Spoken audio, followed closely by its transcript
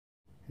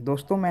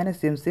दोस्तों मैंने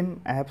SIM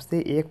app से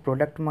एक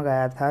प्रोडक्ट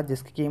मंगाया था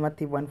जिसकी कीमत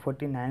थी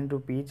 149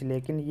 रुपीज़,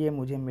 लेकिन ये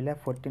मुझे मिला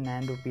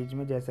 49 रुपीज़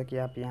में। जैसा कि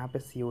आप यहाँ पे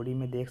सीओडी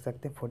में देख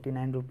सकते हैं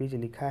 49 रुपीज़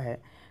लिखा है।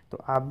 तो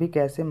आप भी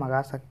कैसे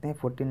मंगा सकते हैं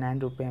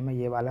 49 रुपये में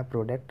ये वाला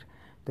प्रोडक्ट।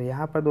 तो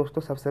यहाँ पर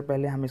दोस्तों सबसे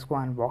पहले हम इसको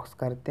अनबॉक्स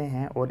करते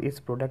हैं और इस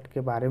प्रोडक्ट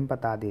के बारे में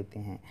बता देते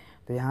हैं।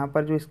 तो यहाँ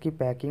पर जो इसकी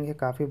पैकिंग है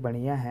काफ़ी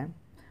बढ़िया है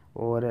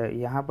और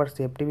यहाँ पर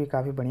सेफ्टी भी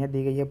काफ़ी बढ़िया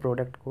दी गई है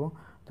प्रोडक्ट को।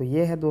 तो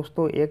ये है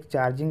दोस्तों एक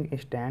चार्जिंग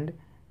स्टैंड।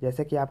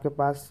 जैसे कि आपके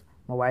पास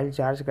मोबाइल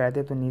चार्ज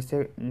करते तो नीचे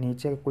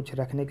नीचे कुछ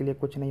रखने के लिए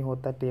कुछ नहीं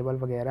होता, टेबल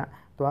वगैरह,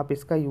 तो आप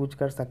इसका यूज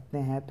कर सकते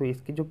हैं। तो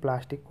इसकी जो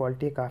प्लास्टिक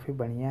क्वालिटी काफ़ी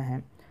बढ़िया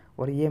है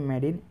और ये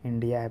मेड इन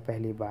इंडिया है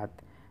पहली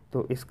बात।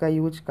 तो इसका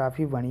यूज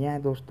काफ़ी बढ़िया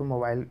है दोस्तों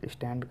मोबाइल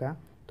स्टैंड का।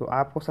 तो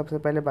आपको सबसे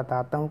पहले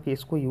बताता हूँ कि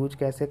इसको यूज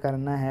कैसे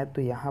करना है।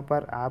 तो यहाँ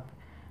पर आप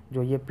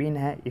जो ये पिन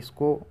है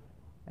इसको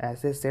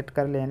ऐसे सेट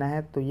कर लेना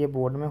है तो ये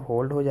बोर्ड में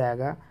होल्ड हो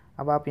जाएगा।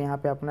 अब आप यहाँ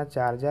पे अपना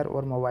चार्जर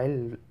और मोबाइल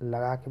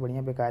लगा के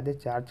बढ़िया बेकायदे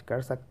चार्ज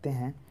कर सकते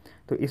हैं।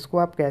 तो इसको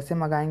आप कैसे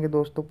मंगाएंगे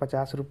दोस्तों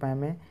 50 रुपये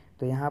में।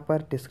 तो यहाँ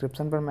पर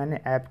डिस्क्रिप्शन पर मैंने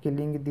ऐप की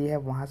लिंक दी है,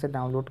 वहाँ से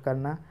डाउनलोड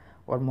करना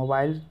और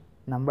मोबाइल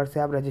नंबर से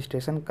आप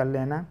रजिस्ट्रेशन कर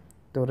लेना।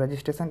 तो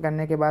रजिस्ट्रेशन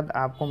करने के बाद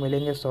आपको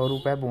मिलेंगे 100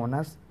 रुपये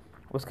बोनस।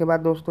 उसके बाद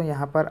दोस्तों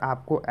यहाँ पर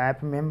आपको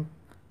ऐप में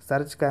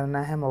सर्च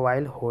करना है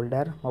mobile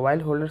holder.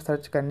 Mobile holder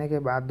search करने के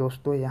बाद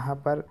दोस्तों यहाँ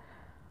पर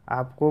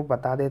आपको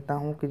बता देता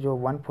हूँ कि जो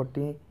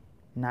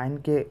 149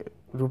 के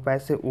रुपए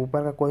से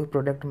ऊपर का कोई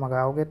प्रोडक्ट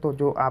मंगाओगे तो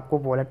जो आपको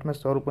वॉलेट में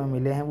 100 रुपये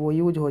मिले हैं वो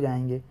यूज हो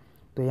जाएंगे।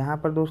 तो यहाँ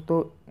पर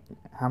दोस्तों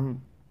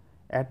हम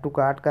ऐड टू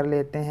कार्ट कर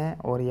लेते हैं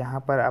और यहाँ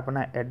पर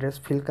अपना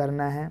एड्रेस फिल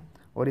करना है।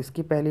 और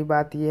इसकी पहली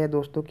बात ये है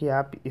दोस्तों कि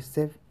आप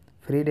इससे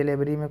फ्री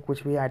डिलीवरी में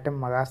कुछ भी आइटम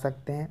मंगा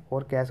सकते हैं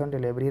और कैश ऑन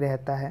डिलीवरी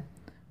रहता है।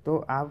 तो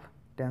आप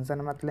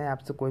टेंशन मत लें,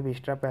 आपसे कोई भी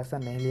एक्स्ट्रा पैसा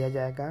नहीं लिया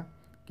जाएगा।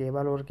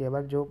 केवल और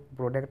केवल जो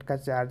प्रोडक्ट का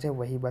चार्ज है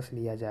वही बस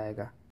लिया जाएगा।